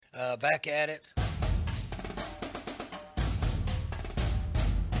Back at it.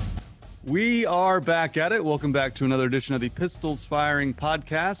 We are back at it. Welcome back to another edition of the Pistols Firing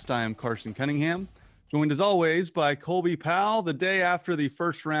Podcast. I am Carson Cunningham, joined as always by Colby Powell. The day after the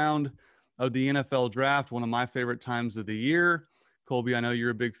first round of the NFL Draft, one of my favorite times of the year. Colby, I know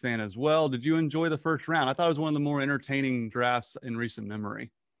you're a big fan as well. Did you enjoy the first round? I thought it was one of the more entertaining drafts in recent memory.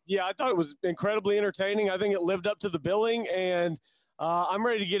 Yeah, I thought it was incredibly entertaining. I think it lived up to the billing, and I'm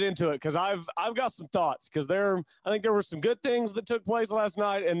ready to get into it because I've got some thoughts. Because I think there were some good things that took place last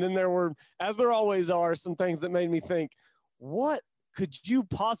night, and then there were, as there always are, some things that made me think, what could you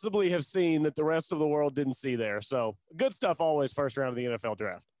possibly have seen that the rest of the world didn't see there? So good stuff always first round of the NFL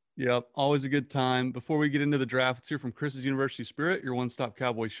Draft. Yep, always a good time. Before we get into the draft, let's hear from Chris's University Spirit, your one-stop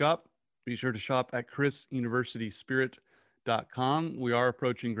Cowboy shop. Be sure to shop at chrisuniversityspirit.com. We are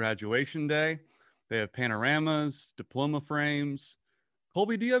approaching graduation day. They have panoramas, diploma frames.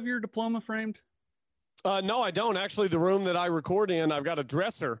 Colby, do you have your diploma framed? No, I don't. Actually, the room that I record in, I've got a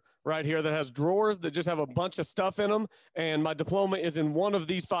dresser right here that has drawers that just have a bunch of stuff in them, and my diploma is in one of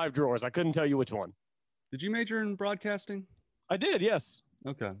these 5 drawers. I couldn't tell you which one. Did you major in broadcasting? I did, yes.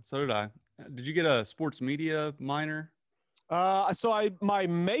 Okay, so did I. Did you get a sports media minor? My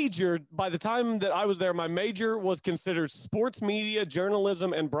major, by the time that I was there, my major was considered sports media,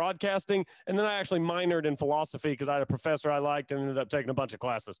 journalism, and broadcasting. And then I actually minored in philosophy because I had a professor I liked and ended up taking a bunch of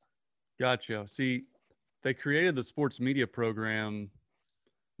classes. Gotcha. See, they created the sports media program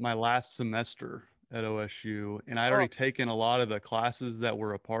my last semester at OSU, and I'd already taken a lot of the classes that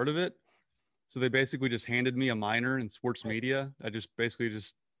were a part of it. So they basically just handed me a minor in sports media. I just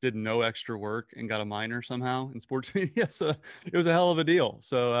did no extra work and got a minor somehow in sports media. So it was a hell of a deal.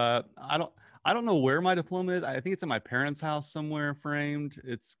 So I don't know where my diploma is. I think it's in my parents' house somewhere framed.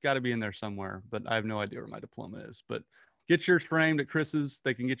 It's got to be in there somewhere, but I have no idea where my diploma is. But get yours framed at Chris's.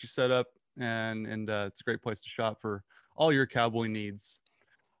 They can get you set up, and it's a great place to shop for all your Cowboy needs.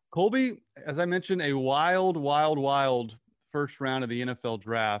 Colby, as I mentioned, a wild first round of the NFL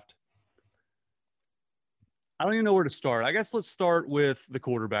Draft. I don't even know where to start. I guess let's start with the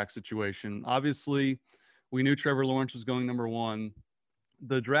quarterback situation. Obviously, we knew Trevor Lawrence was going number 1.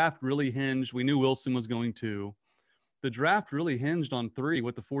 The draft really hinged. We knew Wilson was going 2. The draft really hinged on 3,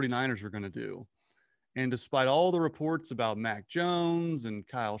 what the 49ers were going to do. And despite all the reports about Mac Jones and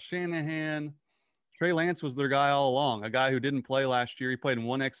Kyle Shanahan, Trey Lance was their guy all along, a guy who didn't play last year. He played in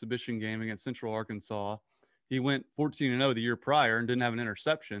one exhibition game against Central Arkansas. He went 14-0 the year prior and didn't have an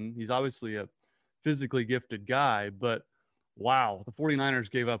interception. He's obviously a physically gifted guy, but wow, the 49ers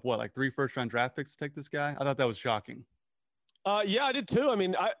gave up like 3 first-round draft picks to take this guy? I thought that was shocking. Yeah, I did too. I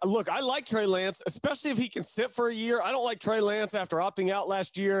mean, I like Trey Lance, especially if he can sit for a year. I don't like Trey Lance after opting out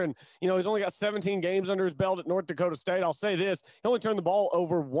last year. And, he's only got 17 games under his belt at North Dakota State. I'll say this. He only turned the ball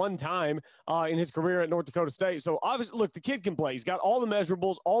over 1 time in his career at North Dakota State. So, obviously, look, the kid can play. He's got all the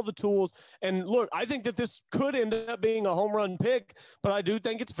measurables, all the tools. And, look, I think that this could end up being a home run pick, but I do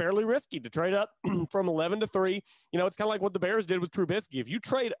think it's fairly risky to trade up from 11 to 3. It's kind of like what the Bears did with Trubisky. If you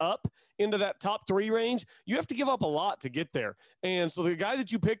trade up into that top 3 range, you have to give up a lot to get there. And so the guy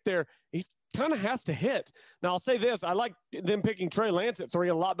that you picked there, he's kind of has to hit. Now, I'll say this. I like them picking Trey Lance at 3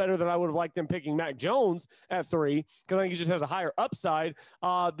 a lot better than I would have liked them picking Mac Jones at 3 because I think he just has a higher upside.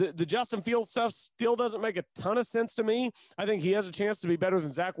 The Justin Fields stuff still doesn't make a ton of sense to me. I think he has a chance to be better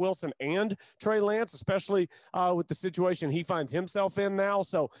than Zach Wilson and Trey Lance, especially with the situation he finds himself in now.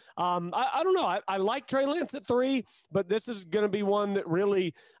 So I don't know. I like Trey Lance at 3, but this is going to be one that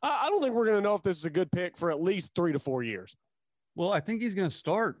really I don't think we're going to know if this is a good pick for at least 3 to 4 years. Well, I think he's going to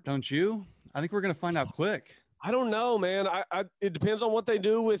start, don't you? I think we're going to find out quick. I don't know, man. It depends on what they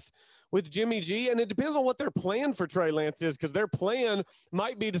do with Jimmy G, and it depends on what their plan for Trey Lance is, because their plan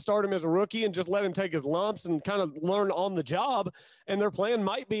might be to start him as a rookie and just let him take his lumps and kind of learn on the job. And their plan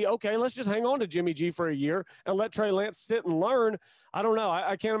might be, okay, let's just hang on to Jimmy G for a year and let Trey Lance sit and learn. I don't know.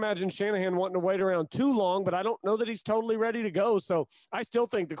 I can't imagine Shanahan wanting to wait around too long, but I don't know that he's totally ready to go. So I still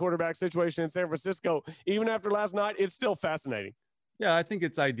think the quarterback situation in San Francisco, even after last night, it's still fascinating. Yeah, I think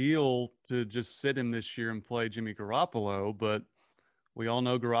it's ideal to just sit him this year and play Jimmy Garoppolo, but we all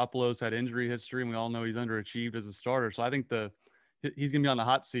know Garoppolo's had injury history, and we all know he's underachieved as a starter. So I think he's going to be on the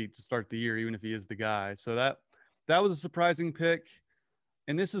hot seat to start the year, even if he is the guy. So that was a surprising pick.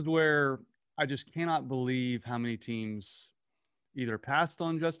 And this is where I just cannot believe how many teams either passed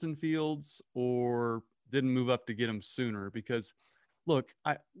on Justin Fields or didn't move up to get him sooner. Because, look,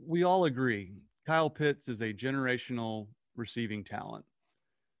 we all agree Kyle Pitts is a generational receiving talent.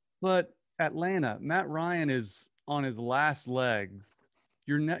 But Atlanta, Matt Ryan is on his last legs.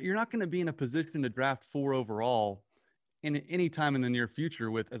 You're not going to be in a position to draft 4 overall in any time in the near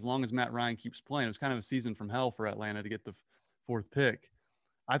future, with as long as Matt Ryan keeps playing. It was kind of a season from hell for Atlanta to get the fourth pick.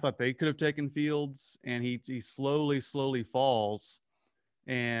 I thought they could have taken Fields, and he slowly falls.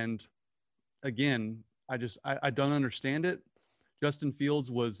 And again, I don't understand it. Justin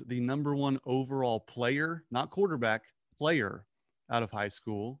Fields was the number one overall player, not quarterback, player out of high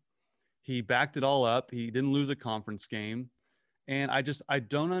school. He backed it all up. He didn't lose a conference game. And I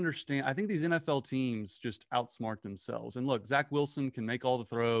don't understand. I think these NFL teams just outsmart themselves. And look, Zach Wilson can make all the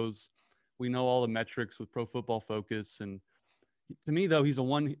throws. We know all the metrics with Pro Football Focus. And to me, though, he's a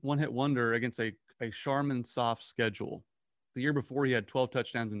one hit wonder against a Charmin soft schedule. The year before, he had 12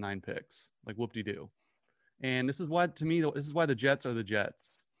 touchdowns and 9 picks. Like whoop-de-doo. And this is why, to me, this is why the Jets are the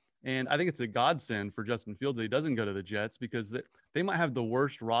Jets. And I think it's a godsend for Justin Fields that he doesn't go to the Jets, because they might have the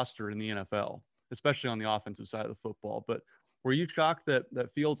worst roster in the NFL, especially on the offensive side of the football. But were you shocked that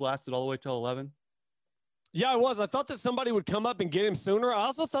Fields lasted all the way till 11? Yeah, I was. I thought that somebody would come up and get him sooner. I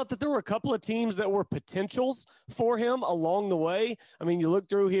also thought that there were a couple of teams that were potentials for him along the way. I mean, you look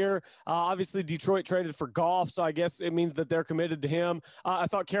through here, obviously Detroit traded for Goff, so I guess it means that they're committed to him. I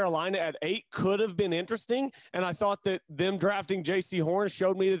thought Carolina at 8 could have been interesting, and I thought that them drafting J.C. Horn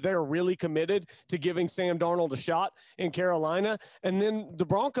showed me that they're really committed to giving Sam Darnold a shot in Carolina. And then the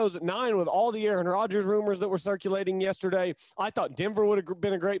Broncos at 9, with all the Aaron Rodgers rumors that were circulating yesterday, I thought Denver would have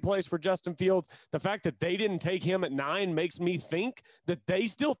been a great place for Justin Fields. The fact that they didn't take him at 9 makes me think that they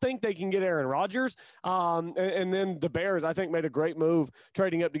still think they can get Aaron Rodgers. And then the Bears, I think, made a great move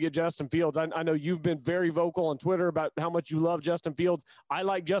trading up to get Justin Fields. I know you've been very vocal on Twitter about how much you love Justin Fields. I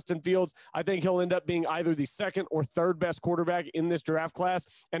like Justin Fields. I think he'll end up being either the second or third best quarterback in this draft class.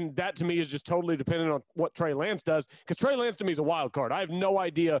 And that to me is just totally dependent on what Trey Lance does, because Trey Lance to me is a wild card. I have no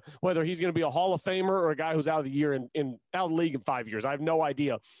idea whether he's going to be a Hall of Famer or a guy who's out of the year out of the league in 5 years. I have no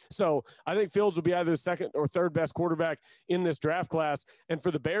idea. So I think Fields will be either the second or third best quarterback in this draft class. And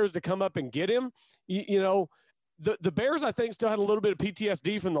for the Bears to come up and get him, the Bears, I think, still had a little bit of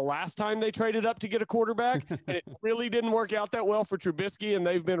PTSD from the last time they traded up to get a quarterback, and it really didn't work out that well for Trubisky, and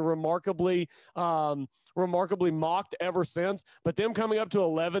they've been remarkably mocked ever since. But them coming up to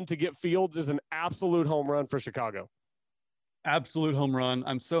 11 to get Fields is an absolute home run for Chicago. Absolute home run.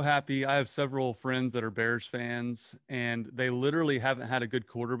 I'm so happy. I have several friends that are Bears fans, and they literally haven't had a good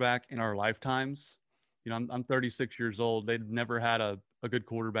quarterback in our lifetimes. I'm 36 years old. They'd never had a good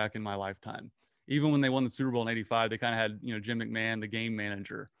quarterback in my lifetime. Even when they won the Super Bowl in '85, they kind of had, Jim McMahon, the game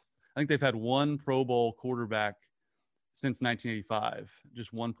manager. I think they've had one Pro Bowl quarterback since 1985,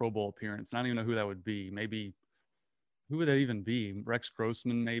 just one Pro Bowl appearance. And I don't even know who that would be. Maybe, who would that even be? Rex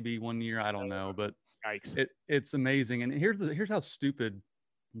Grossman, maybe one year. I don't know, but it's amazing. And here's how stupid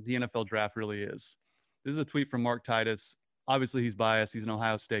the NFL draft really is. This is a tweet from Mark Titus. Obviously, he's biased. He's an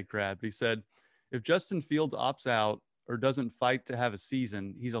Ohio State grad, but he said, if Justin Fields opts out or doesn't fight to have a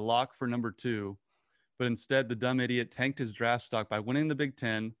season, he's a lock for number 2. But instead, the dumb idiot tanked his draft stock by winning the Big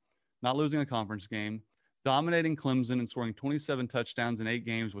Ten, not losing a conference game, dominating Clemson, and scoring 27 touchdowns in 8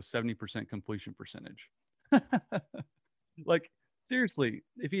 games with 70% completion percentage. Like, seriously,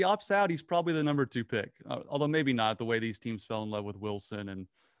 if he opts out, he's probably the number 2 pick. Although maybe not, the way these teams fell in love with Wilson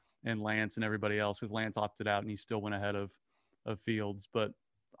and Lance and everybody else, because Lance opted out and he still went ahead of Fields. But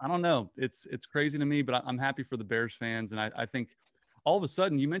I don't know. It's crazy to me, but I'm happy for the Bears fans. And I think all of a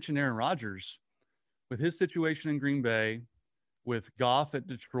sudden, you mentioned Aaron Rodgers with his situation in Green Bay, with Goff at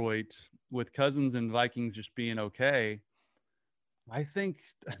Detroit, with Cousins and Vikings just being okay. I think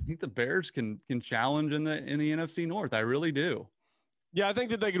the Bears can challenge in the NFC North. I really do. Yeah, I think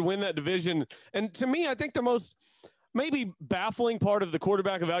that they could win that division. And to me, I think the most maybe baffling part of the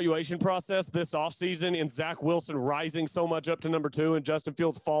quarterback evaluation process this offseason, in Zach Wilson rising so much up to number 2 and Justin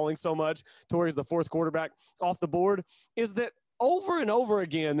Fields falling so much to where he's the 4th quarterback off the board, is that over and over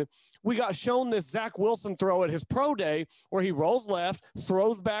again, we got shown this Zach Wilson throw at his pro day where he rolls left,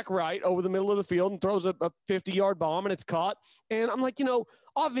 throws back right over the middle of the field and throws a 50-yard bomb, and it's caught. And I'm like,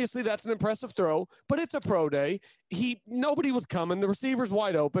 obviously that's an impressive throw, but it's a pro day. Nobody was coming. The receiver's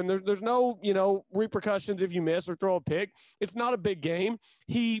wide open. There's no, repercussions if you miss or throw a pick. It's not a big game.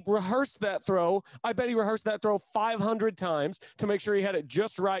 He rehearsed that throw. I bet he rehearsed that throw 500 times to make sure he had it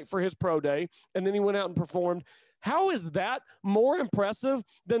just right for his pro day. And then he went out and performed. How is that more impressive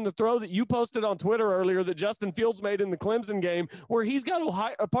than the throw that you posted on Twitter earlier that Justin Fields made in the Clemson game, where he's got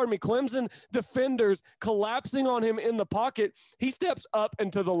Clemson defenders collapsing on him in the pocket? He steps up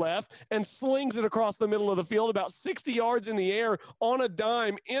and to the left and slings it across the middle of the field about 60 yards in the air on a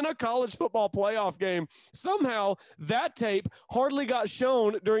dime in a college football playoff game. Somehow that tape hardly got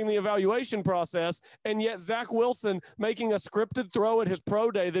shown during the evaluation process, and yet Zach Wilson making a scripted throw at his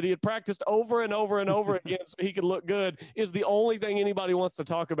pro day that he had practiced over and over and over again so he could look good is the only thing anybody wants to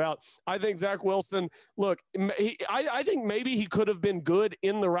talk about. I think Zach Wilson, look, I think maybe he could have been good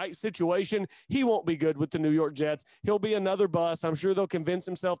in the right situation. He won't be good with the New York Jets. He'll be another bust. I'm sure they'll convince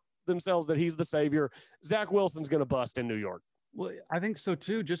themselves that he's the savior. Zach Wilson's going to bust in New York. Well, I think so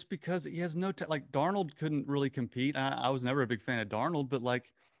too, just because he has no, like Darnold couldn't really compete. I was never a big fan of Darnold, but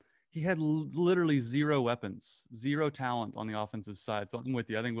like he had literally zero weapons, zero talent on the offensive side. So I'm with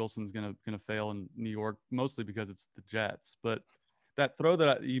you. I think Wilson's gonna fail in New York, mostly because it's the Jets. But that throw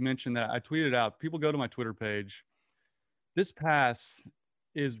that you mentioned that I tweeted out, people go to my Twitter page. This pass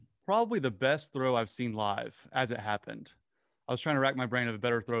is probably the best throw I've seen live as it happened. I was trying to rack my brain of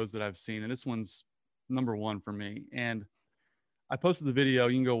better throws that I've seen, and this one's number one for me. And I posted the video.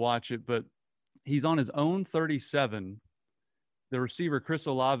 You can go watch it, but he's on his own 37. The receiver, Chris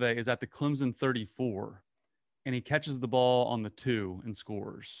Olave, is at the Clemson 34, and he catches the ball on the 2 and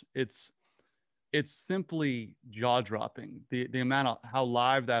scores. It's simply jaw-dropping. The amount of how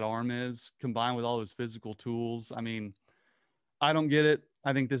live that arm is, combined with all his physical tools. I mean, I don't get it.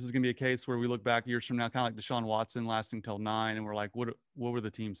 I think this is going to be a case where we look back years from now, kind of like Deshaun Watson lasting till 9, and we're like, what were the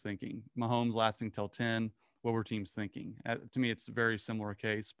teams thinking? Mahomes lasting till 10. What were teams thinking? To me, it's a very similar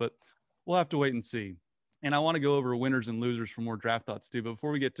case, but we'll have to wait and see. And I want to go over winners and losers for more draft thoughts too. But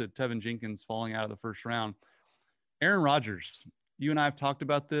before we get to Tevin Jenkins falling out of the first round, Aaron Rodgers, you and I have talked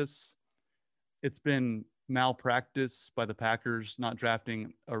about this. It's been malpractice by the Packers not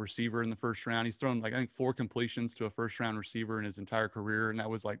drafting a receiver in the first round. He's thrown like, I think 4 completions to a first round receiver in his entire career. And that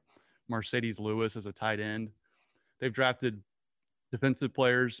was like Mercedes Lewis as a tight end. They've drafted defensive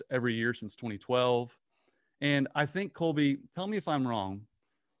players every year since 2012. And I think, Colby, tell me if I'm wrong,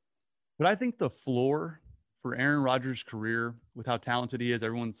 but I think the floor for Aaron Rodgers' career, with how talented he is,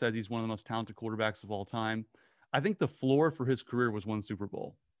 everyone says he's one of the most talented quarterbacks of all time. I think the floor for his career was 1 Super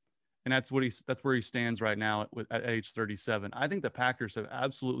Bowl. And that's where he stands right now at age 37. I think the Packers have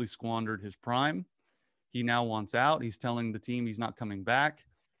absolutely squandered his prime. He now wants out. He's telling the team he's not coming back.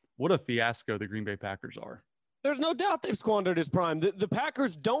 What a fiasco the Green Bay Packers are. There's no doubt they've squandered his prime. The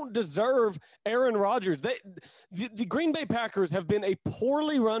Packers don't deserve Aaron Rodgers. The Green Bay Packers have been a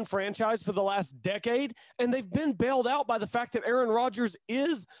poorly run franchise for the last decade, and they've been bailed out by the fact that Aaron Rodgers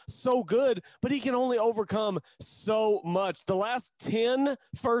is so good, but he can only overcome so much. The last 10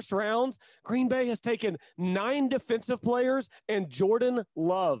 first rounds, Green Bay has taken 9 defensive players and Jordan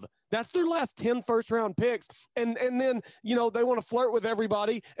Love. That's their last 10 first-round picks. And then, you know, they want to flirt with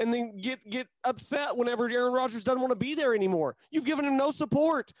everybody and then get upset whenever Aaron Rodgers doesn't want to be there anymore. You've given him no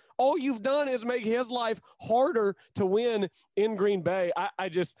support. All you've done is make his life harder to win in Green Bay.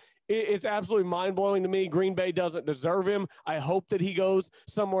 It's absolutely mind-blowing to me. Green Bay doesn't deserve him. I hope that he goes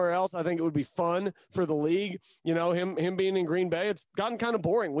somewhere else. I think it would be fun for the league. You know, him being in Green Bay, it's gotten kind of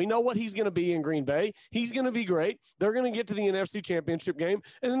boring. We know what he's going to be in Green Bay. He's going to be great. They're going to get to the NFC Championship game,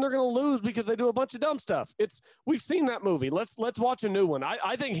 and then they're going to lose because they do a bunch of dumb stuff. We've seen that movie. Let's watch a new one.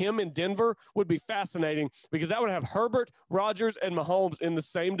 I think him in Denver would be fascinating because that would have Herbert, Rodgers, and Mahomes in the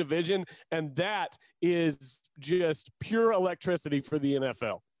same division, and that is just pure electricity for the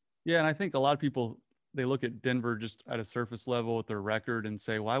NFL. Yeah, and I think a lot of people, they look at Denver just at a surface level with their record and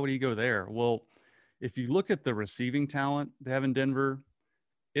say, why would he go there? Well, if you look at the receiving talent they have in Denver,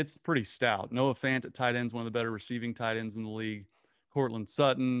 it's pretty stout. Noah Fant at tight end is one of the better receiving tight ends in the league. Cortland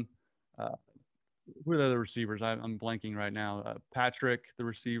Sutton. Who are the other receivers? I'm blanking right now. Patrick, the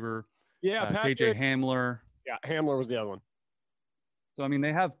receiver. Yeah, KJ Hamler. Yeah, Hamler was the other one. So, I mean,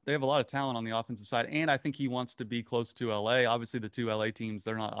 they have a lot of talent on the offensive side, and I think he wants to be close to LA. Obviously, the 2 LA teams,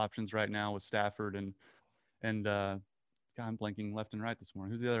 they're not options right now with Stafford and God, I'm blanking left and right this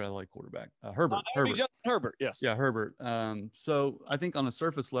morning. Who's the other LA quarterback? Herbert. Herbert, yes. Yeah, Herbert. So I think on a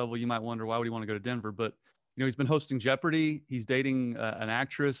surface level, you might wonder, why would he want to go to Denver? But, you know, he's been hosting Jeopardy. He's dating an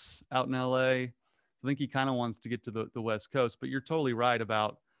actress out in LA. I think he kind of wants to get to the West Coast. But you're totally right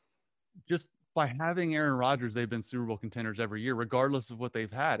about just by having Aaron Rodgers, they've been Super Bowl contenders every year, regardless of what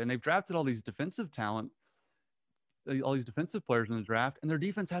they've had. And they've drafted all these defensive talent, all these defensive players in the draft, and their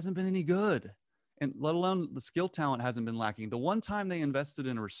defense hasn't been any good. And let alone the skill talent hasn't been lacking. The one time they invested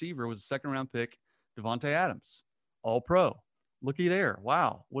in a receiver was a 2nd round pick, Devontae Adams, all pro. Looky there.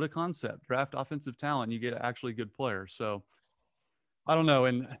 Wow. What a concept. Draft offensive talent. You get actually good players. So I don't know.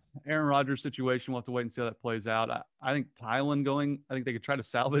 And Aaron Rodgers' situation, we'll have to wait and see how that plays out. I think I think they could try to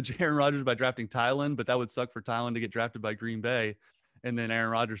salvage Aaron Rodgers by drafting Tylen, but that would suck for Tylen to get drafted by Green Bay. And then Aaron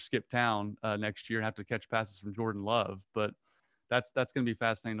Rodgers skip town next year and have to catch passes from Jordan Love. But that's going to be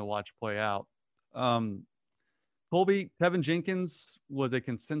fascinating to watch play out. Colby, Tevin Jenkins was a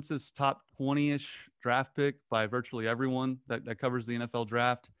consensus top 20-ish draft pick by virtually everyone that covers the NFL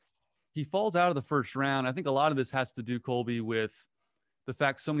draft. he falls out of the first round. I think a lot of this has to do, Colby, with the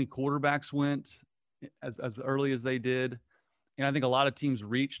fact so many quarterbacks went as early as they did. And I think a lot of teams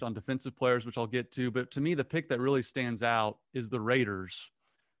reached on defensive players, which I'll get to. But to me, the pick that really stands out is the Raiders,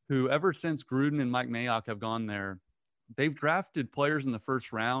 who ever since Gruden and Mike Mayock have gone there, they've drafted players in the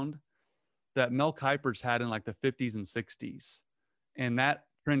first round that Mel Kiper's had in like the 50s and 60s. And that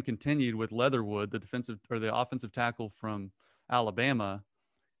trend continued with Leatherwood, the defensive or the offensive tackle from Alabama.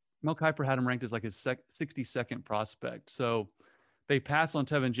 Mel Kiper had him ranked as like his 62nd prospect. So they pass on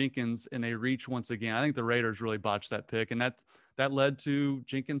Tevin Jenkins and they reach once again. I think the Raiders really botched that pick, and that led to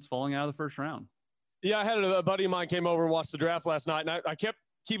Jenkins falling out of the first round. Yeah, I had a buddy of mine came over and watched the draft last night, and I kept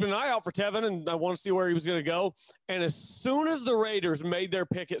keeping an eye out for Tevin, and I want to see where he was going to go. And as soon as the Raiders made their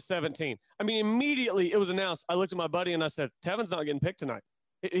pick at 17, I mean, immediately it was announced. I looked at my buddy and I said, Tevin's not getting picked tonight.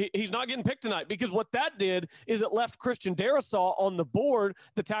 He's not getting picked tonight, because what that did is it left Christian Darrisaw on the board,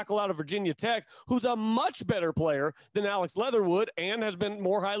 the tackle out of Virginia Tech, who's a much better player than Alex Leatherwood and has been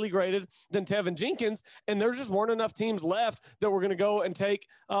more highly graded than Tevin Jenkins. And there just weren't enough teams left that were going to go and take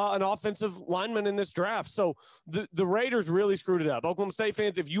an offensive lineman in this draft. So the Raiders really screwed it up. Oklahoma State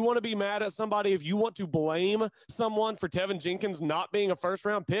fans, if you want to be mad at somebody, if you want to blame someone for Tevin Jenkins not being a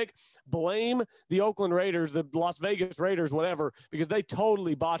first-round pick, blame the Oakland Raiders, the Las Vegas Raiders, whatever, because they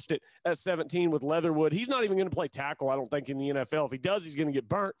totally botched it at 17 with Leatherwood. He's not even going to play tackle, I don't think, in the NFL. If he does, he's going to get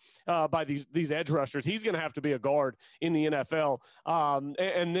burnt by these edge rushers. He's going to have to be a guard in the NFL.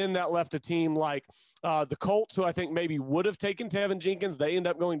 And then that left a team like the Colts, who I think maybe would have taken Tevin Jenkins. They end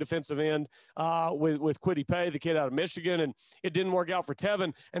up going defensive end with Kwity Paye, the kid out of Michigan, and it didn't work out for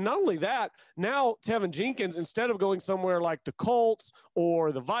Tevin. And not only that, now Tevin Jenkins, instead of going somewhere like the Colts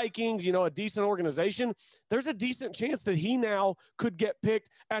or the Vikings, a decent organization, there's a decent chance that he now could get picked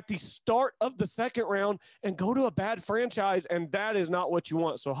at the start of the second round and go to a bad franchise, and that is not what you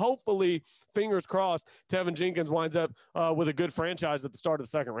want. So hopefully, fingers crossed, Tevin Jenkins winds up with a good franchise at the start of the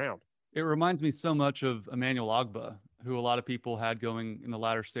second round. It reminds me so much of Emmanuel Ogbah, who a lot of people had going in the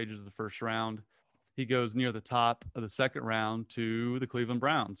latter stages of the first round. He goes near the top of the second round to the Cleveland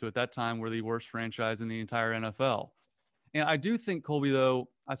Browns, who at that time were the worst franchise in the entire NFL. And I do think, Colby, though,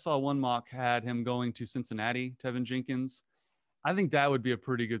 I saw one mock had him going to Cincinnati, Tevin Jenkins. I think that would be a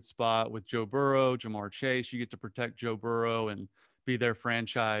pretty good spot with Joe Burrow, Jamar Chase. You get to protect Joe Burrow and be their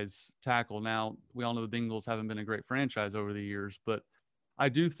franchise tackle. Now, we all know the Bengals haven't been a great franchise over the years, but I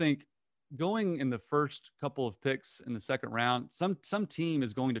do think going in the first couple of picks in the second round, some team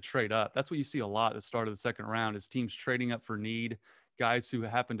is going to trade up. That's what you see a lot at the start of the second round, is teams trading up for need, guys who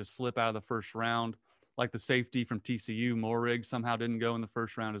happen to slip out of the first round, like the safety from TCU, Morig, somehow didn't go in the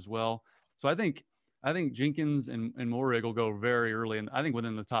first round as well. So I think Jenkins and Morig will go very early, and I think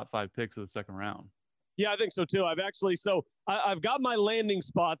within the top 5 picks of the second round. Yeah, I think so too. I've got my landing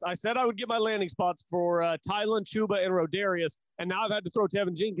spots. I said I would get my landing spots for Tylan, Chuba, and Rodarius, and now I've had to throw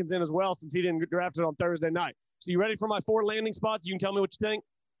Tevin Jenkins in as well since he didn't get drafted on Thursday night. So you ready for my 4 landing spots? You can tell me what you think.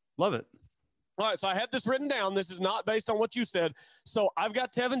 Love it. All right, so I had this written down. This is not based on what you said. So I've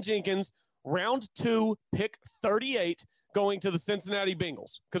got Tevin Jenkins, round 2, pick 38, going to the Cincinnati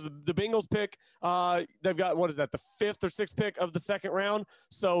Bengals, because the Bengals pick, they've got, the 5th or 6th pick of the second round.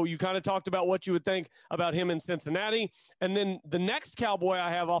 So you kind of talked about what you would think about him in Cincinnati. And then the next Cowboy I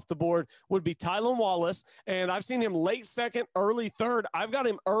have off the board would be Tylan Wallace. And I've seen him late second, early third. I've got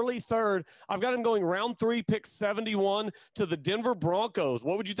him early third. I've got him going round 3, pick 71 to the Denver Broncos.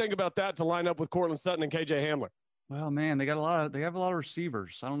 What would you think about that to line up with Cortland Sutton and KJ Hamler? Well, man, they have a lot of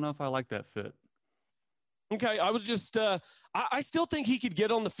receivers. I don't know if I like that fit. Okay, I was just I still think he could get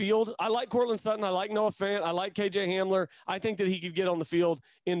on the field. I like Cortland Sutton. I like Noah Fant. I like KJ Hamler. I think that he could get on the field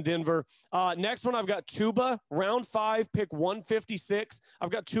in Denver. Next one, I've got Chuba, round 5, pick 156. I've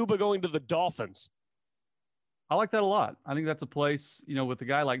got Chuba going to the Dolphins. I like that a lot. I think that's a place, with a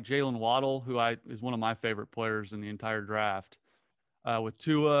guy like Jalen Waddle, who is one of my favorite players in the entire draft. With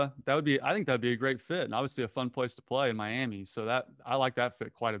Tua, I think that'd be a great fit, and obviously a fun place to play in Miami. So I like that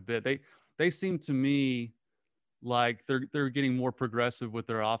fit quite a bit. They seem to me like they're getting more progressive with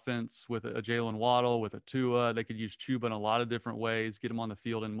their offense, with a Jalen Waddle, with a Tua. They could use Chuba in a lot of different ways, get him on the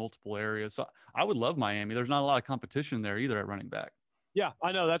field in multiple areas. So I would love Miami. There's not a lot of competition there either at running baback. Yeah,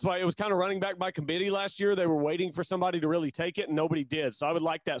 I know. That's why it was kind of running back by committee last year. They were waiting for somebody to really take it, and nobody did. So I would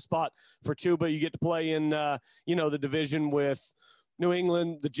like that spot for Chuba. You get to play in, the division with New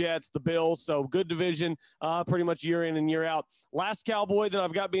England, the Jets, the Bills. So good division, pretty much year in and year out. Last Cowboy that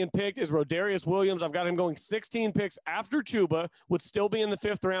I've got being picked is Rodarius Williams. I've got him going 16 picks after Chuba, would still be in the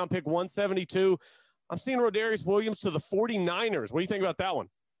 5th round, pick 172. I'm seeing Rodarius Williams to the 49ers. What do you think about that one?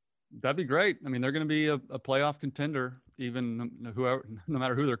 That'd be great. I mean, they're going to be a playoff contender, even whoever, no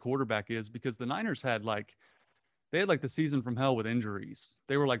matter who their quarterback is, because the Niners had they had the season from hell with injuries.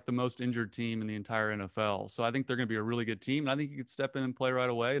 They were like the most injured team in the entire NFL. So I think they're going to be a really good team. And I think he could step in and play right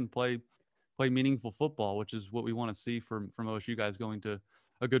away and play meaningful football, which is what we want to see from OSU guys going to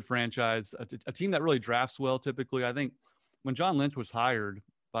a good franchise, a team that really drafts well. Typically, I think when John Lynch was hired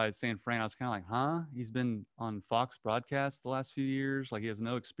by San Fran, I was kind of like, huh? He's been on Fox broadcast the last few years. Like he has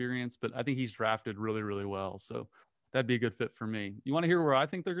no experience, but I think he's drafted really, really well. So that'd be a good fit for me. You want to hear where I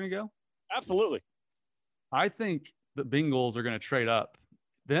think they're going to go? Absolutely. I think the Bengals are going to trade up.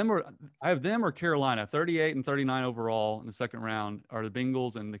 I have them or Carolina, 38 and 39 overall in the second round are the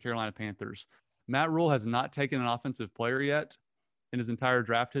Bengals and the Carolina Panthers. Matt Rule has not taken an offensive player yet in his entire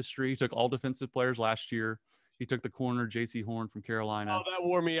draft history. He took all defensive players last year. He took the corner, J.C. Horn from Carolina. Oh, that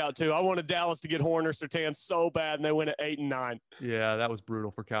wore me out too. I wanted Dallas to get Horn or Surtain so bad, and they went at 8 and 9. Yeah, that was brutal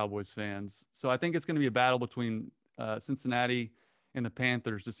for Cowboys fans. So I think it's going to be a battle between Cincinnati and the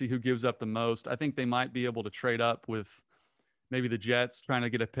Panthers to see who gives up the most. I think they might be able to trade up with maybe the Jets trying to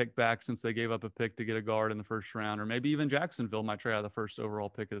get a pick back since they gave up a pick to get a guard in the first round, or maybe even Jacksonville might trade out the first overall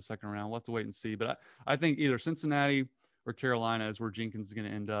pick of the second round. We'll have to wait and see. But I think either Cincinnati or Carolina is where Jenkins is going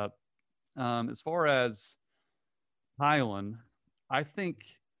to end up. As far as Highland, I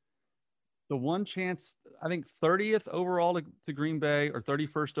think the one chance, I think 30th overall to Green Bay or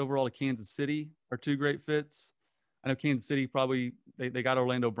 31st overall to Kansas City are two great fits. I know Kansas City probably, they got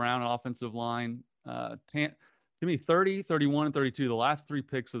Orlando Brown, an offensive line. To me, 30, 31, and 32, the last three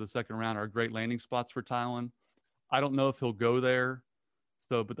picks of the second round are great landing spots for Tylen. I don't know if he'll go there.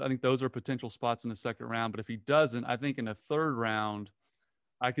 So, but I think those are potential spots in the second round. But if he doesn't, I think in the third round,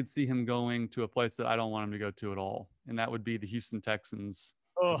 I could see him going to a place that I don't want him to go to at all. And that would be the Houston Texans,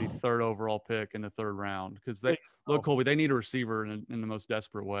 the third overall pick in the third round. Because look, Colby, they need a receiver in the most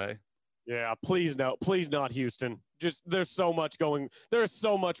desperate way. Yeah, please no, please not Houston. Just there's so much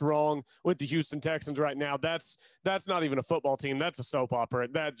wrong with the Houston Texans right now. That's not even a football team. That's a soap opera.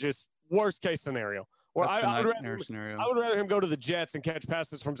 That just worst case scenario. Or I would rather him go to the Jets and catch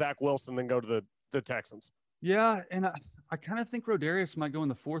passes from Zach Wilson than go to the Texans. Yeah, and I kind of think Rodarius might go in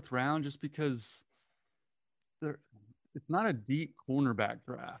the fourth round just because it's not a deep cornerback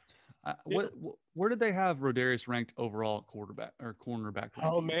draft. Where did they have Rodarius ranked overall at quarterback or cornerback?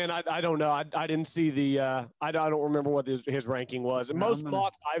 Oh man, I don't know. I didn't see the. I don't remember what his ranking was. Most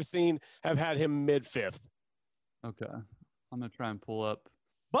mocks I've seen have had him mid-5th. Okay, I'm gonna try and pull up.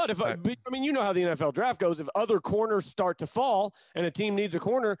 But you know how the NFL draft goes. If other corners start to fall and a team needs a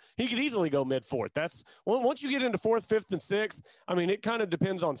corner, he could easily go mid-4th. That's once you get into 4th, 5th, and 6th. I mean, it kind of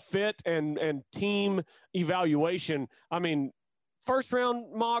depends on fit and team evaluation. I mean, first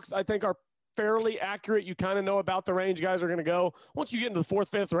round mocks I think are fairly accurate. You kind of know about the range guys are going to go. Once you get into the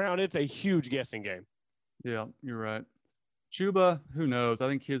 4th, 5th round, it's a huge guessing game. Yeah, you're right. Chuba, who knows? I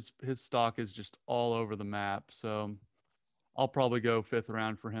think his stock is just all over the map. So I'll probably go 5th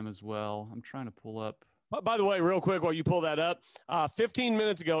round for him as well. I'm trying to pull up. By the way, real quick, while you pull that up, 15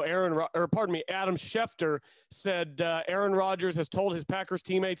 minutes ago, Adam Schefter said Aaron Rodgers has told his Packers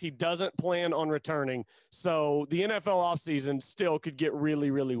teammates he doesn't plan on returning. So the NFL offseason still could get really,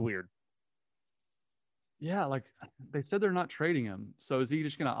 really weird. Yeah, like they said they're not trading him. So is he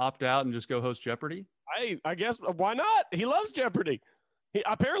just going to opt out and just go host Jeopardy? I guess why not? He loves Jeopardy.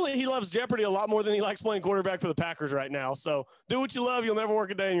 Apparently he loves Jeopardy a lot more than he likes playing quarterback for the Packers right now. So do what you love. You'll never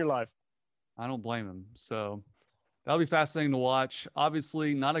work a day in your life. I don't blame him. So that'll be fascinating to watch.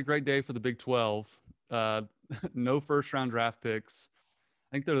 Obviously, not a great day for the Big 12. No first-round draft picks.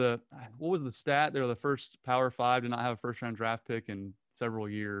 I think what was the stat? They're the first Power 5 to not have a first-round draft pick in several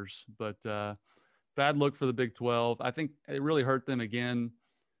years. But bad look for the Big 12. I think it really hurt them again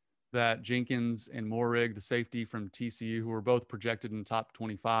that Jenkins and Morig, the safety from TCU, who were both projected in the top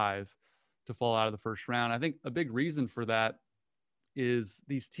 25 to fall out of the first round. I think a big reason for that is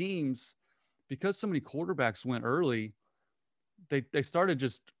these teams, because so many quarterbacks went early, they started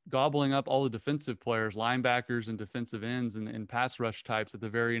just gobbling up all the defensive players, linebackers and defensive ends and pass rush types at the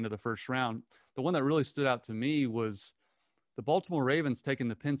very end of the first round. The one that really stood out to me was the Baltimore Ravens taking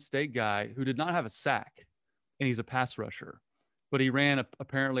the Penn State guy who did not have a sack, and he's a pass rusher. But he ran,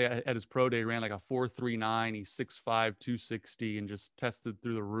 apparently at his pro day, he ran like a 4.39. He's 6'5", 260, and just tested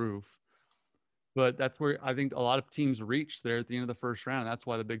through the roof. But that's where I think a lot of teams reached there at the end of the first round. And that's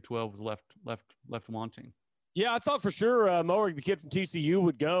why the Big 12 was left wanting. Yeah, I thought for sure Moerig, the kid from TCU,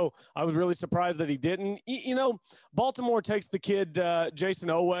 would go. I was really surprised that he didn't. Baltimore takes the kid Jason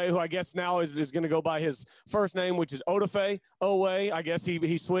Owe, who I guess now is going to go by his first name, which is Odafe Owe. I guess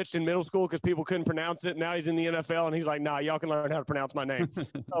he switched in middle school because people couldn't pronounce it. Now he's in the NFL, and he's like, nah, y'all can learn how to pronounce my name.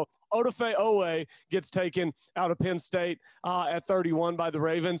 So Odafe Owe gets taken out of Penn State at 31 by the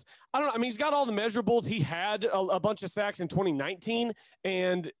Ravens. I don't know. I mean, he's got all the measurables. He had a bunch of sacks in 2019,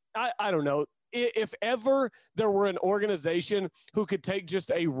 and I don't know. If ever there were an organization who could take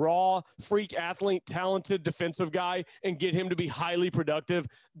just a raw freak athlete, talented defensive guy and get him to be highly productive,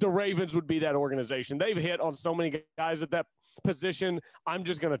 the Ravens would be that organization. They've hit on so many guys at that position. I'm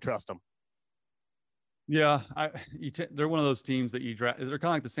just going to trust them. Yeah, they're one of those teams that you draft. They're kind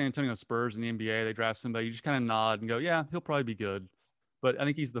of like the San Antonio Spurs in the NBA. They draft somebody, you just kind of nod and go, yeah, he'll probably be good. But I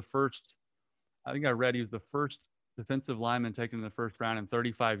think he's the first. I think I read he was the first defensive lineman taken in the first round in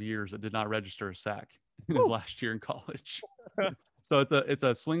 35 years that did not register a sack in his last year in college. So it's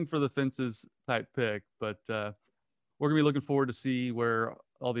a swing for the fences type pick, but we're gonna be looking forward to see where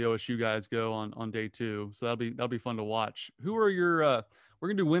all the OSU guys go on day 2. So that'll be fun to watch. Who are your? We're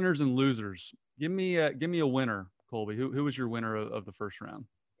gonna do winners and losers. Give me a winner, Colby. Who was your winner of the first round?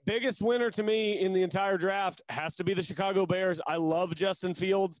 Biggest winner to me in the entire draft has to be the Chicago Bears. I love Justin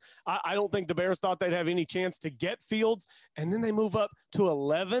Fields. I don't think the Bears thought they'd have any chance to get Fields, and then they move up to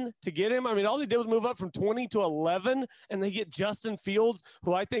 11 to get him. I mean, all they did was move up from 20 to 11, and they get Justin Fields,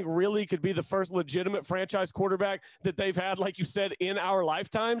 who I think really could be the first legitimate franchise quarterback that they've had, like you said, in our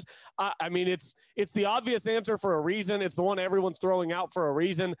lifetimes. I mean, it's the obvious answer for a reason. It's the one everyone's throwing out for a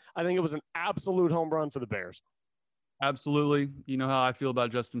reason. I think it was an absolute home run for the Bears. Absolutely. You know how I feel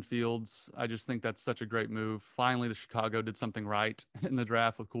about Justin Fields. I just think that's such a great move. Finally, the Chicago did something right in the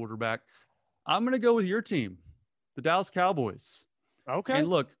draft with quarterback. I'm going to go with your team, the Dallas Cowboys. Okay. And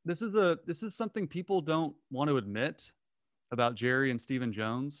look, this is something people don't want to admit about Jerry and Stephen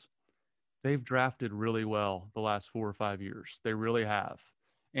Jones. They've drafted really well the last 4 or 5 years. They really have.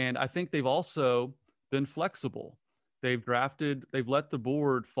 And I think they've also been flexible. They've let the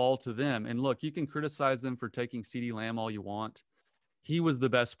board fall to them. And look, you can criticize them for taking CeeDee Lamb all you want. He was the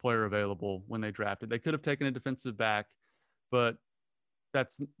best player available when they drafted. They could have taken a defensive back, but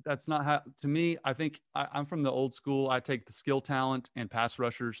that's not how, to me, I think I'm from the old school. I take the skill talent and pass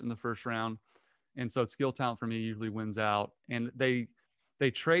rushers in the first round. And so skill talent for me usually wins out. And they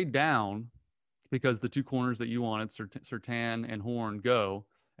trade down because the 2 corners that you wanted, Surtain and Horn, go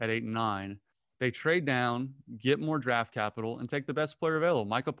at 8 and 9. They trade down, get more draft capital, and take the best player available,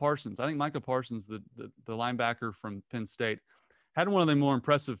 Micah Parsons. I think Micah Parsons, the linebacker from Penn State, had one of the more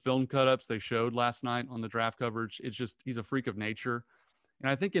impressive film cut-ups they showed last night on the draft coverage. It's just, he's a freak of nature.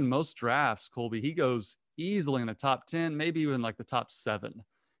 And I think in most drafts, Colby, he goes easily in the top 10, maybe even like the top 7.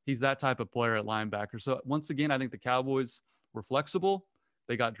 He's that type of player at linebacker. So once again, I think the Cowboys were flexible.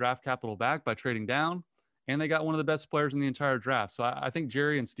 They got draft capital back by trading down, and they got one of the best players in the entire draft. So I think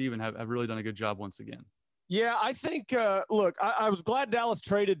Jerry and Steven have really done a good job once again. Yeah, I think, look, I was glad Dallas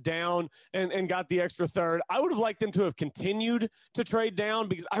traded down and got the extra third. I would have liked them to have continued to trade down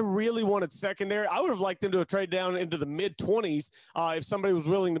because I really wanted secondary. I would have liked them to have traded down into the mid-20s if somebody was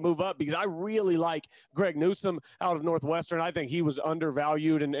willing to move up, because I really like Greg Newsome out of Northwestern. I think he was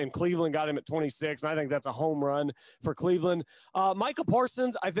undervalued, and Cleveland got him at 26, and I think that's a home run for Cleveland. Micah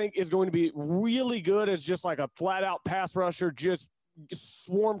Parsons, I think, is going to be really good as just like a flat-out pass rusher, just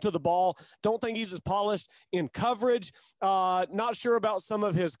swarm to the ball. Don't think he's as polished in coverage. Not sure about some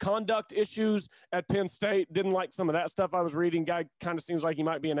of his conduct issues at Penn State. Didn't like some of that stuff I was reading. Guy kind of seems like he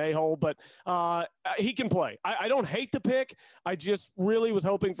might be an a-hole, but he can play. I don't hate the pick. I just really was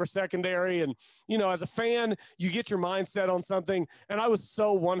hoping for secondary. And, you know, as a fan, you get your mindset on something. And I was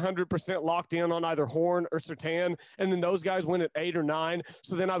so 100% locked in on either Horn or Surtain. And then those guys went at 8 or 9.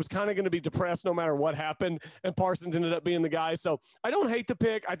 So then I was kind of going to be depressed no matter what happened. And Parsons ended up being the guy. So I don't hate the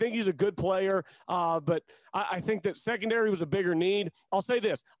pick. I think he's a good player, but I think that secondary was a bigger need. I'll say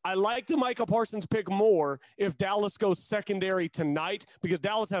this. I like the Micah Parsons pick more if Dallas goes secondary tonight, because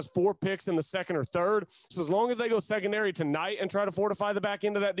Dallas has 4 picks in the second or third. So as long as they go secondary tonight and try to fortify the back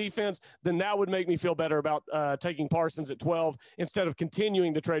end of that defense, then that would make me feel better about taking Parsons at 12 instead of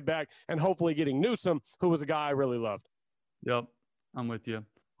continuing to trade back and hopefully getting Newsome, who was a guy I really loved. Yep, I'm with you.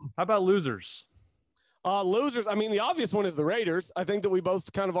 How about losers? Losers, I mean, the obvious one is the Raiders. I think that we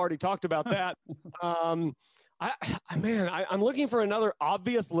both kind of already talked about that. I'm looking for another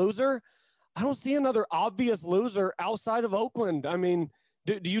obvious loser. I don't see another obvious loser outside of Oakland. I mean,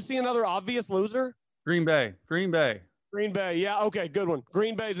 do you see another obvious loser? Green Bay. Green Bay. Yeah. Okay. Good one.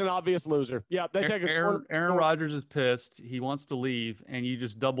 Green Bay's an obvious loser. Yeah. They take a corner. Aaron Rodgers is pissed. He wants to leave, and you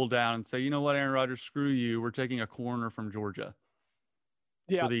just double down and say, you know what, Aaron Rodgers, screw you. We're taking a corner from Georgia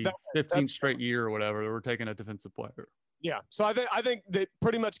Yeah. for the 15th straight year or whatever. We're taking a defensive player. Yeah. So I think that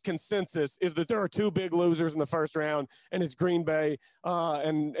pretty much consensus is that there are two big losers in the first round, and it's Green Bay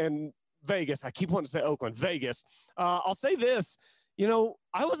and Vegas. I keep wanting to say Oakland. Vegas. I'll say this. You know,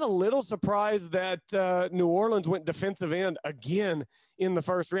 I was a little surprised that New Orleans went defensive end again in the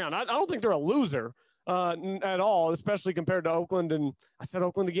first round. I don't think they're a loser at all, especially compared to Oakland. And I said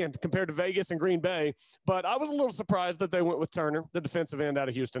Oakland again, compared to Vegas and Green Bay. But I was a little surprised that they went with Turner, the defensive end out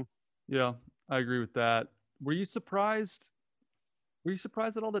of Houston. Yeah, I agree with that. Were you surprised? Were you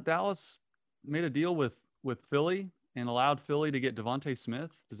surprised at all that Dallas made a deal with Philly and allowed Philly to get Devontae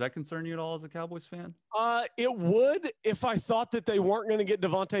Smith? Does that concern you at all as a Cowboys fan? It would if I thought that they weren't going to get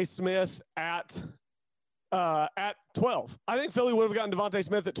Devontae Smith at 12. I think Philly would have gotten Devontae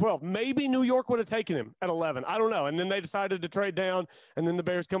Smith at 12. Maybe New York would have taken him at 11. I don't know. And then they decided to trade down, and then the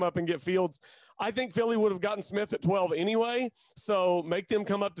Bears come up and get Fields. I think Philly would have gotten Smith at 12 anyway, so make them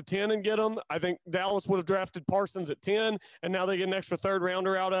come up to 10 and get him. I think Dallas would have drafted Parsons at 10, and now they get an extra third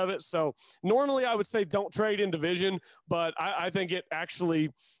rounder out of it. So normally I would say don't trade in division, but I think it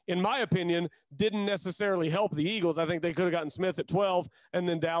actually, in my opinion, didn't necessarily help the Eagles. I think they could have gotten Smith at 12, and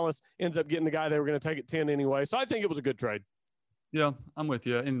then Dallas ends up getting the guy they were going to take at 10 anyway. So I think it was a good trade. Yeah, I'm with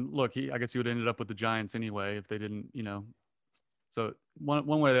you. And look, I guess he would have ended up with the Giants anyway if they didn't, So one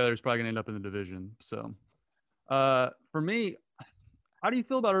way or the other is probably going to end up in the division. So for me, how do you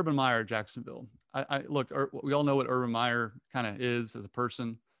feel about Urban Meyer at Jacksonville? I look, we all know what Urban Meyer kind of is as a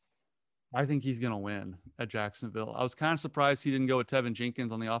person. I think he's going to win at Jacksonville. I was kind of surprised he didn't go with Tevin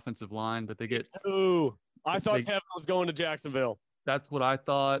Jenkins on the offensive line, but they get. Ooh, I thought Tevin was going to Jacksonville. That's what I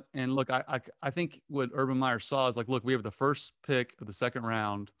thought. And look, I think what Urban Meyer saw is like, look, we have the first pick of the second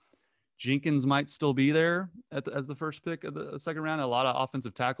round. Jenkins might still be there as the first pick of the second round. A lot of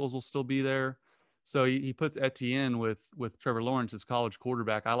offensive tackles will still be there. So he puts Etienne with Trevor Lawrence as college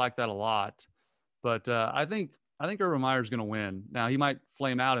quarterback. I like that a lot. But I think Urban Meyer is going to win. Now, he might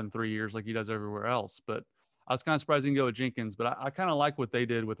flame out in 3 years like he does everywhere else. But I was kind of surprised he didn't go with Jenkins. But I kind of like what they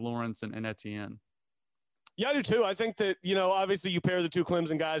did with Lawrence and Etienne. Yeah, I do too. I think that, obviously you pair the two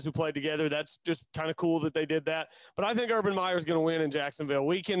Clemson guys who played together. That's just kind of cool that they did that. But I think Urban Meyer is going to win in Jacksonville.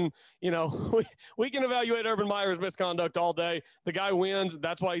 We can, we can evaluate Urban Meyer's misconduct all day. The guy wins.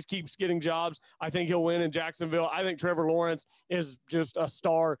 That's why he keeps getting jobs. I think he'll win in Jacksonville. I think Trevor Lawrence is just a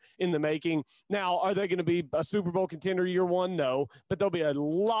star in the making. Now, are they going to be a Super Bowl contender year one? No, but they'll be a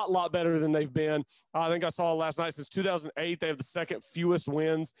lot better than they've been. I think I saw last night since 2008, they have the second fewest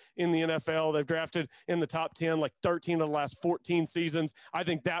wins in the NFL. They've drafted in the top 10, like 13 of the last 14 seasons. I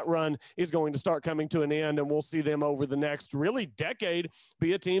think that run is going to start coming to an end, and we'll see them over the next really decade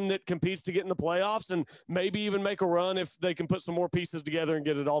be a team that competes to get in the playoffs and maybe even make a run if they can put some more pieces together and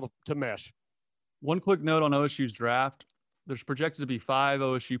get it all to mesh. One quick note on OSU's draft. There's projected to be 5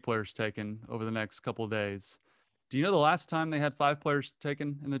 OSU players taken over the next couple of days. Do you know the last time they had 5 players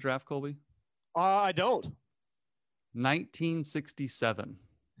taken in the draft, Colby? I don't. 1967.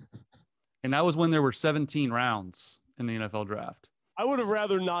 And that was when there were 17 rounds in the NFL draft. I would have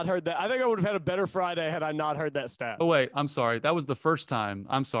rather not heard that. I think I would have had a better Friday had I not heard that stat. Oh, wait. I'm sorry. That was the first time.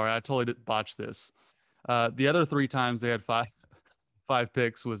 I'm sorry. I totally botched this. The other 3 times they had five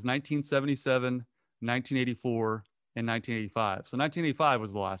picks was 1977, 1984, and 1985. So 1985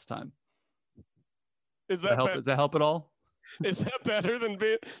 was the last time. Does that help at all? Is that better than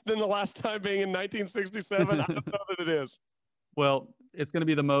the last time being in 1967? I don't know that it is. Well, it's going to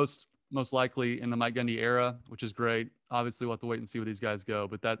be the most likely in the Mike Gundy era, which is great. Obviously, we'll have to wait and see where these guys go,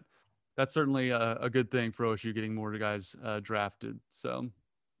 but that's certainly a good thing for OSU getting more guys drafted. So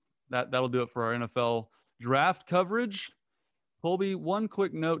that'll do it for our NFL draft coverage. Colby, one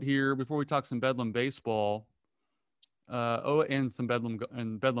quick note here before we talk some Bedlam baseball, and some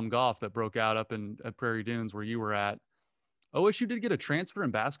Bedlam golf that broke out up at Prairie Dunes where you were at. OSU did get a transfer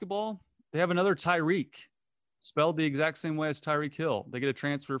in basketball. They have another Tyreek, spelled the exact same way as Tyreek Hill. They get a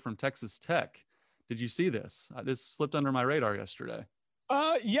transfer from Texas Tech. Did you see this? This slipped under my radar yesterday.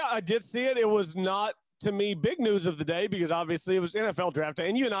 Yeah, I did see it. It was not, to me, big news of the day because obviously it was NFL draft day,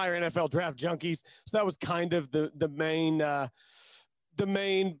 and you and I are NFL draft junkies, so that was kind of the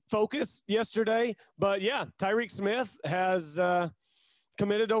main focus yesterday. But yeah, Tyreek Smith has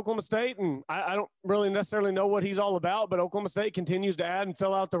committed to Oklahoma State, and I don't really necessarily know what he's all about, but Oklahoma State continues to add and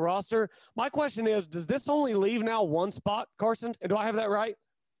fill out the roster. My question is, does this only leave now one spot, Carson? Do I have that right?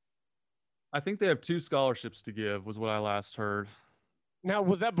 I think they have 2 scholarships to give, was what I last heard. Now,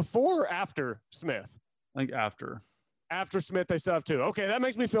 was that before or after Smith? I think after. After Smith, they still have 2. Okay, that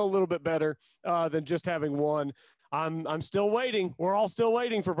makes me feel a little bit better than just having 1. I'm still waiting. We're all still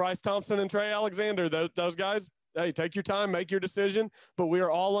waiting for Bryce Thompson and Trey Alexander. Those guys, hey, take your time, make your decision, but we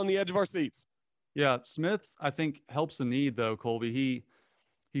are all on the edge of our seats. Yeah, Smith, I think, helps the need, though, Colby.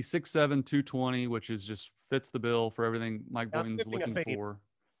 He's 6'7", 220, which is just fits the bill for everything Mike Boynton's looking for.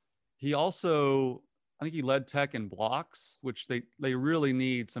 He also, I think he led Tech in blocks, which they really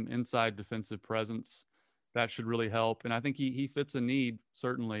need some inside defensive presence. That should really help. And I think he fits a need,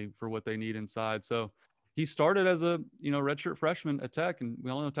 certainly, for what they need inside. So he started as a redshirt freshman at Tech, and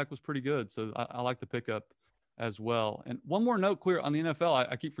we all know Tech was pretty good. So I like the pickup as well. And one more note clear on the NFL,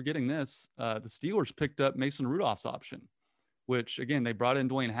 I keep forgetting this. The Steelers picked up Mason Rudolph's option, which, again, they brought in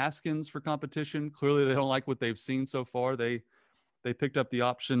Dwayne Haskins for competition. Clearly, they don't like what they've seen so far. They picked up the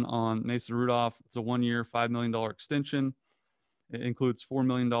option on Mason Rudolph. It's a 1-year, $5 million extension. It includes $4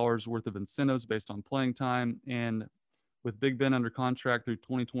 million worth of incentives based on playing time. And with Big Ben under contract through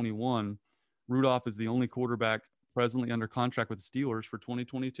 2021, Rudolph is the only quarterback presently under contract with the Steelers for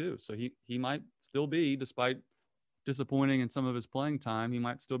 2022. So he might still be, despite disappointing in some of his playing time, he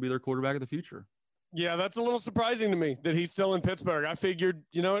might still be their quarterback of the future. Yeah, that's a little surprising to me that he's still in Pittsburgh. I figured,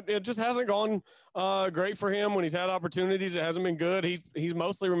 it just hasn't gone great for him when he's had opportunities. It hasn't been good. He's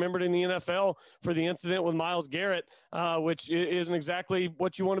mostly remembered in the NFL for the incident with Myles Garrett, which isn't exactly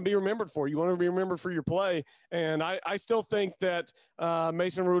what you want to be remembered for. You want to be remembered for your play. And I still think that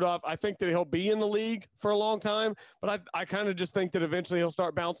Mason Rudolph, I think that he'll be in the league for a long time, but I kind of just think that eventually he'll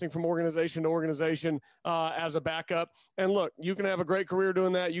start bouncing from organization to organization as a backup. And look, you can have a great career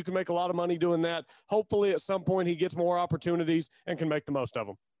doing that. You can make a lot of money doing that. Hopefully at some point he gets more opportunities and can make the most of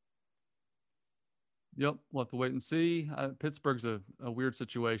them. Yep, we'll have to wait and see. Pittsburgh's a weird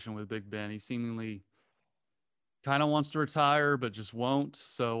situation with Big Ben. He seemingly kind of wants to retire, but just won't.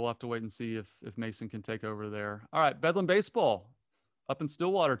 So we'll have to wait and see if Mason can take over there. All right, Bedlam baseball up in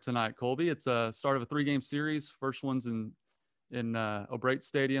Stillwater tonight, Colby. It's a start of a 3-game series. First one's in O'Brate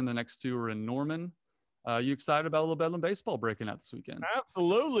Stadium. The next 2 are in Norman. You excited about a little Bedlam baseball breaking out this weekend?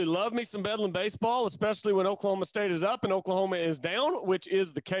 Absolutely. Love me some Bedlam baseball, especially when Oklahoma State is up and Oklahoma is down, which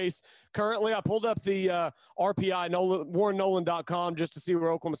is the case currently. I pulled up the RPI, WarrenNolan.com, just to see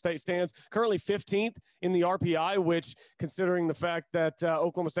where Oklahoma State stands. Currently 15th in the RPI, which, considering the fact that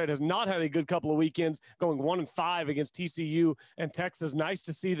Oklahoma State has not had a good couple of weekends, going 1-5 against TCU and Texas. Nice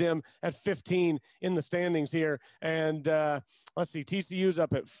to see them at 15 in the standings here. And let's see, TCU's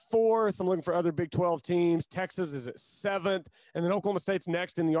up at 4th. I'm looking for other Big 12 teams. Texas is at 7th, and then Oklahoma State's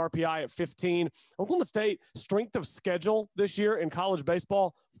next in the RPI at 15. Oklahoma State strength of schedule this year in college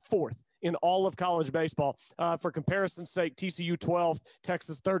baseball, 4th in all of college baseball. For comparison's sake, TCU 12th,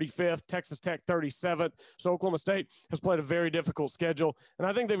 Texas 35th, Texas Tech 37th. So Oklahoma State has played a very difficult schedule, and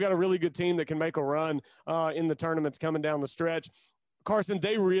I think they've got a really good team that can make a run in the tournaments coming down the stretch. Carson,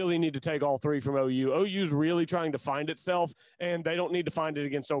 they really need to take all 3 from OU. OU's really trying to find itself, and they don't need to find it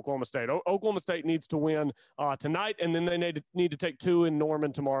against Oklahoma State. Oklahoma State needs to win tonight, and then they need to take 2 in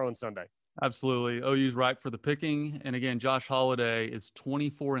Norman tomorrow and Sunday. Absolutely. OU's ripe for the picking. And again, Josh Holliday is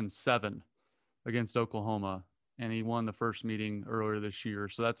 24-7 against Oklahoma, and he won the first meeting earlier this year.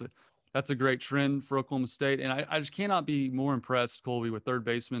 So that's a great trend for Oklahoma State. And I just cannot be more impressed, Colby, with third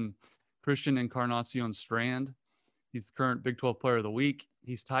baseman Christian Encarnacion Strand. He's the current Big 12 Player of the Week.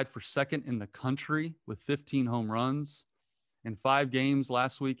 He's tied for 2nd in the country with 15 home runs. In 5 games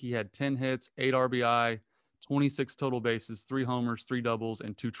last week, he had 10 hits, 8 RBI, 26 total bases, 3 homers, 3 doubles,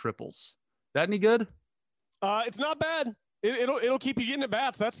 and 2 triples. That any good? It's not bad. It'll keep you getting at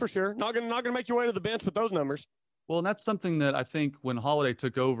bats, that's for sure. Not gonna make your way to the bench with those numbers. Well, and that's something that I think when Holliday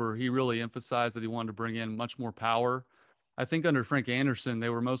took over, he really emphasized that he wanted to bring in much more power. I think under Frank Anderson, they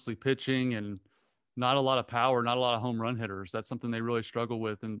were mostly pitching and not a lot of power, not a lot of home run hitters. That's something they really struggle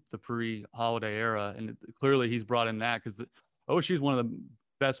with in the pre-Holiday era. And clearly he's brought in that because OSU is one of the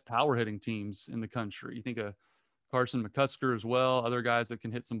best power hitting teams in the country. You think of Carson McCusker as well, other guys that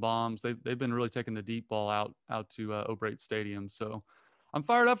can hit some bombs. They've been really taking the deep ball out to O'Brate Stadium. So I'm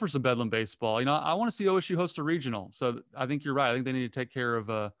fired up for some Bedlam baseball. I want to see OSU host a regional. So I think you're right. I think they need to take care of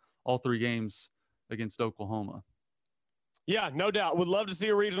all 3 games against Oklahoma. Yeah, no doubt. Would love to see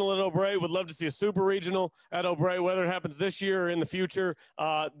a regional at O'Brate. Would love to see a super regional at O'Brate, whether it happens this year or in the future.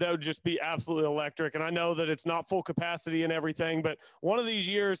 That would just be absolutely electric. And I know that it's not full capacity and everything, but one of these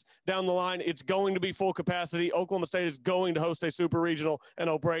years down the line, it's going to be full capacity. Oklahoma State is going to host a super regional,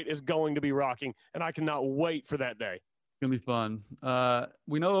 and O'Brate is going to be rocking. And I cannot wait for that day. It's going to be fun.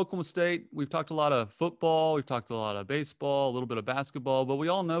 We know Oklahoma State. We've talked a lot of football. We've talked a lot of baseball, a little bit of basketball, but we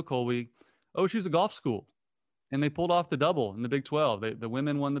all know, Colby, OSU's a golf school. And they pulled off the double in the Big 12. The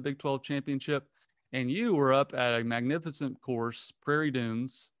women won the Big 12 championship, And you were up at a magnificent course, Prairie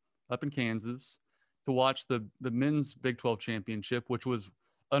Dunes, up in Kansas, to watch the men's Big 12 championship, which was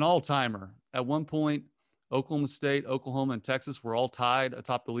an all-timer. At one point, Oklahoma State, Oklahoma, and Texas were all tied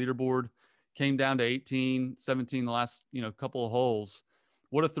atop the leaderboard. Came down to 18, 17 the last, couple of holes.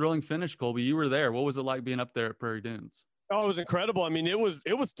 What a thrilling finish, Colby. You were there. What was it like being up there at Prairie Dunes? Oh, it was incredible. I mean, it was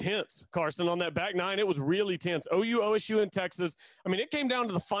tense, Carson, on that back nine. It was really tense. OU, OSU, and Texas. I mean, it came down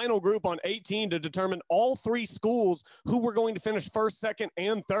to the final group on 18 to determine all three schools who were going to finish first, second,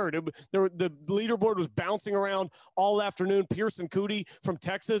 and third. The leaderboard was bouncing around all afternoon. Pearson Coody from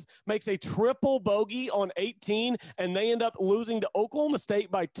Texas makes a triple bogey on 18, and they end up losing to Oklahoma State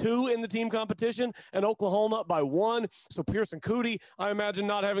by 2 in the team competition and Oklahoma by 1. So Pearson Coody, I imagine,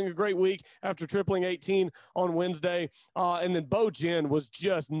 not having a great week after tripling 18 on Wednesday. And then Bo Jin was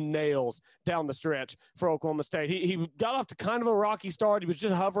just nails down the stretch for Oklahoma State. He got off to kind of a rocky start. He was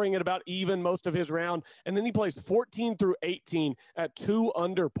just hovering at about even most of his round. And then he plays 14 through 18 at 2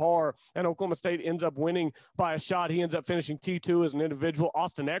 under par. And Oklahoma State ends up winning by a shot. He ends up finishing T2 as an individual.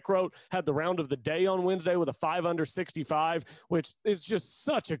 Austin Eckroat had the round of the day on Wednesday with a 5 under 65, which is just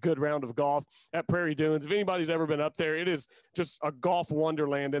such a good round of golf at Prairie Dunes. If anybody's ever been up there, it is just a golf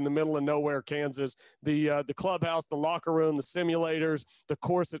wonderland in the middle of nowhere, Kansas. The clubhouse, the locker room, the simulators, the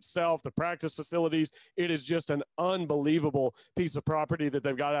course itself, the practice facilities. It is just an unbelievable piece of property that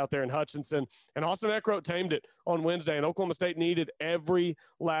they've got out there in Hutchinson. And Austin Eckroat tamed it on Wednesday, and Oklahoma State needed every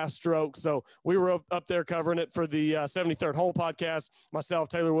last stroke. So we were up there covering it for the 73rd Hole podcast, myself,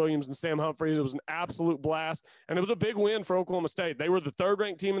 Taylor Williams, and Sam Humphreys. It was an absolute blast, and it was a big win for Oklahoma State. They were the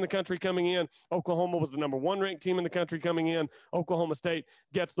 3rd-ranked team in the country coming in. Oklahoma was the number 1 ranked team in the country coming in. Oklahoma State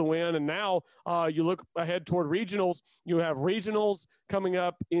gets the win, and now you look ahead toward regionals. You have regionals coming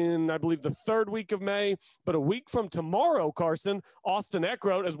up in, I believe, the 3rd week of May. But a week from tomorrow, Carson, Austin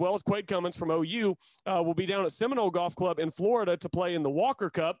Eckroat, as well as Quade Cummins from OU, will be down at Seminole Golf Club in Florida to play in the Walker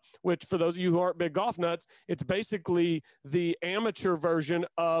Cup, which, for those of you who aren't big golf nuts, it's basically the amateur version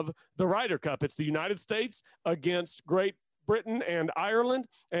of the Ryder Cup. It's the United States against Great Britain and Ireland,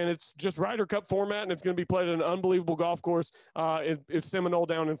 and it's just Ryder Cup format, and it's going to be played at an unbelievable golf course. It's Seminole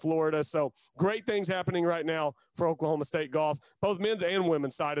down in Florida. So great things happening right now for Oklahoma State golf, both men's and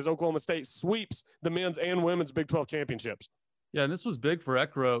women's side, as Oklahoma State sweeps the men's and women's Big 12 championships. Yeah, and this was big for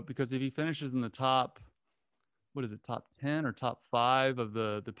Eckroat because if he finishes in the top, top 10 or top 5 of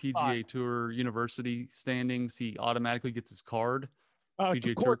the PGA Tour University standings, he automatically gets his card,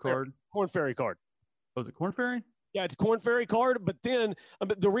 PGA Tour card. Korn Ferry card. Was it Korn Ferry? Yeah, it's a Korn Ferry card, but then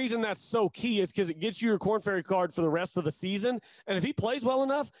the reason that's so key is because it gets you your Korn Ferry card for the rest of the season. And if he plays well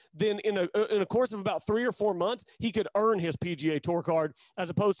enough, then in a course of about 3 or 4 months, he could earn his PGA Tour card, as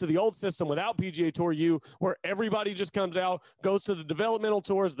opposed to the old system without PGA Tour U, where everybody just comes out, goes to the developmental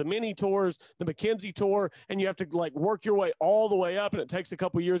tours, the mini tours, the McKenzie Tour, and you have to work your way all the way up, and it takes a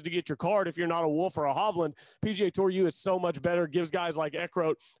couple years to get your card if you're not a Wolf or a Hovland. PGA Tour U is so much better, gives guys like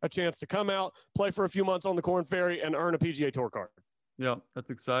Eckroat a chance to come out, play for a few months on the Korn Ferry, and earn a PGA Tour card. Yeah, that's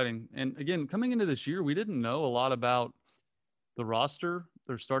exciting. And again, coming into this year, we didn't know a lot about the roster.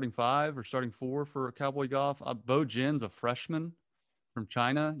 They're starting 5 or starting 4 for Cowboy Golf. Bo Jin's a freshman from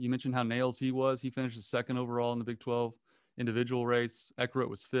China. You mentioned how nails he was. He finished 2nd overall in the Big 12 individual race. Eckroat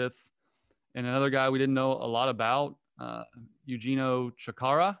was 5th. And another guy we didn't know a lot about, Eugenio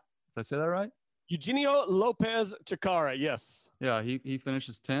Chacarra. Did I say that right? Eugenio Lopez Chacarra, yes. Yeah, he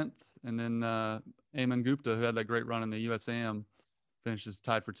finishes 10th. And then Aman Gupta, who had that great run in the USAM, finishes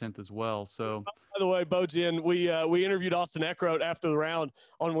tied for 10th as well. So, by the way, Bo Jin, we interviewed Austin Eckroat after the round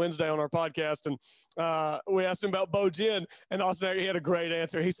on Wednesday on our podcast, and we asked him about Bo Jin, and Austin, he had a great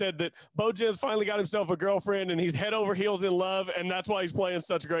answer. He said that Bo Jin's finally got himself a girlfriend, and he's head over heels in love, and that's why he's playing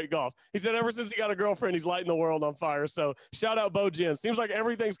such great golf. He said ever since he got a girlfriend, he's lighting the world on fire. So shout out Bo Jin. Seems like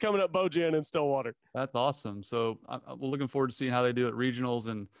everything's coming up Bo Jin in Stillwater. That's awesome. So we're looking forward to seeing how they do at regionals,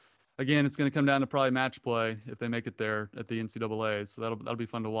 and again, it's going to come down to probably match play if they make it there at the NCAA. So that'll be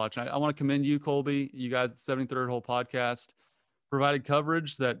fun to watch. I want to commend you, Colby. You guys at the 73rd Hole podcast provided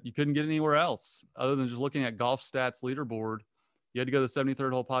coverage that you couldn't get anywhere else other than just looking at Golf Stats leaderboard. You had to go to the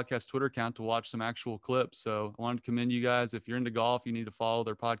 73rd Hole podcast Twitter account to watch some actual clips. So I wanted to commend you guys. If you're into golf, you need to follow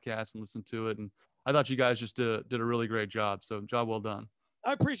their podcast and listen to it. And I thought you guys just did a really great job. So job well done.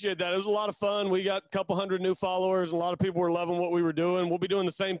 I appreciate that. It was a lot of fun. We got a couple hundred new followers, and a lot of people were loving what we were doing. We'll be doing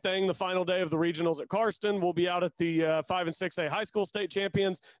the same thing the final day of the regionals at Karsten. We'll be out at the 5 and 6A high school state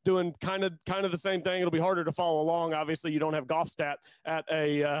champions doing kind of the same thing. It'll be harder to follow along. Obviously, you don't have Golf Stat at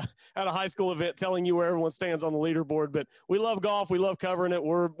a high school event telling you where everyone stands on the leaderboard. But we love golf. We love covering it.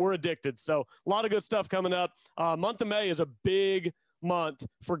 We're addicted. So a lot of good stuff coming up. Month of May is a big month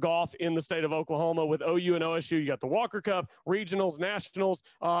for golf in the state of Oklahoma with OU and OSU. You got the Walker Cup, regionals, nationals,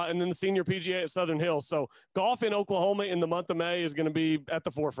 and then the senior PGA at Southern Hills. So golf in Oklahoma in the month of May is going to be at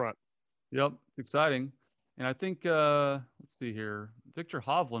the forefront. Yep, exciting. And I think, let's see here, Victor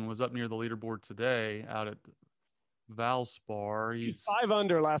Hovland was up near the leaderboard today out at Valspar. He's 5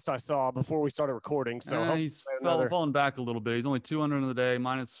 under last I saw before we started recording. So he's fallen back a little bit. He's only 2 under in the day,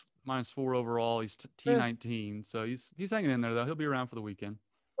 minus 4 overall. He's T19, so he's hanging in there though. He'll be around for the weekend.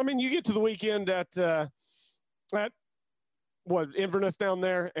 I mean, you get to the weekend at what, Inverness down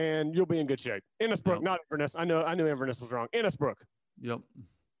there, and you'll be in good shape. Innisbrook, not Inverness. I knew Inverness was wrong. Innisbrook. Yep.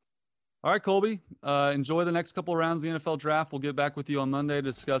 All right, Colby. Enjoy the next couple of rounds of the NFL draft. We'll get back with you on Monday to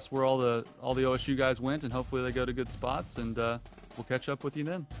discuss where all the OSU guys went, and hopefully they go to good spots. And we'll catch up with you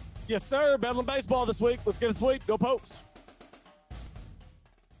then. Yes, sir. Bedlam baseball this week. Let's get a sweep. Go Pokes.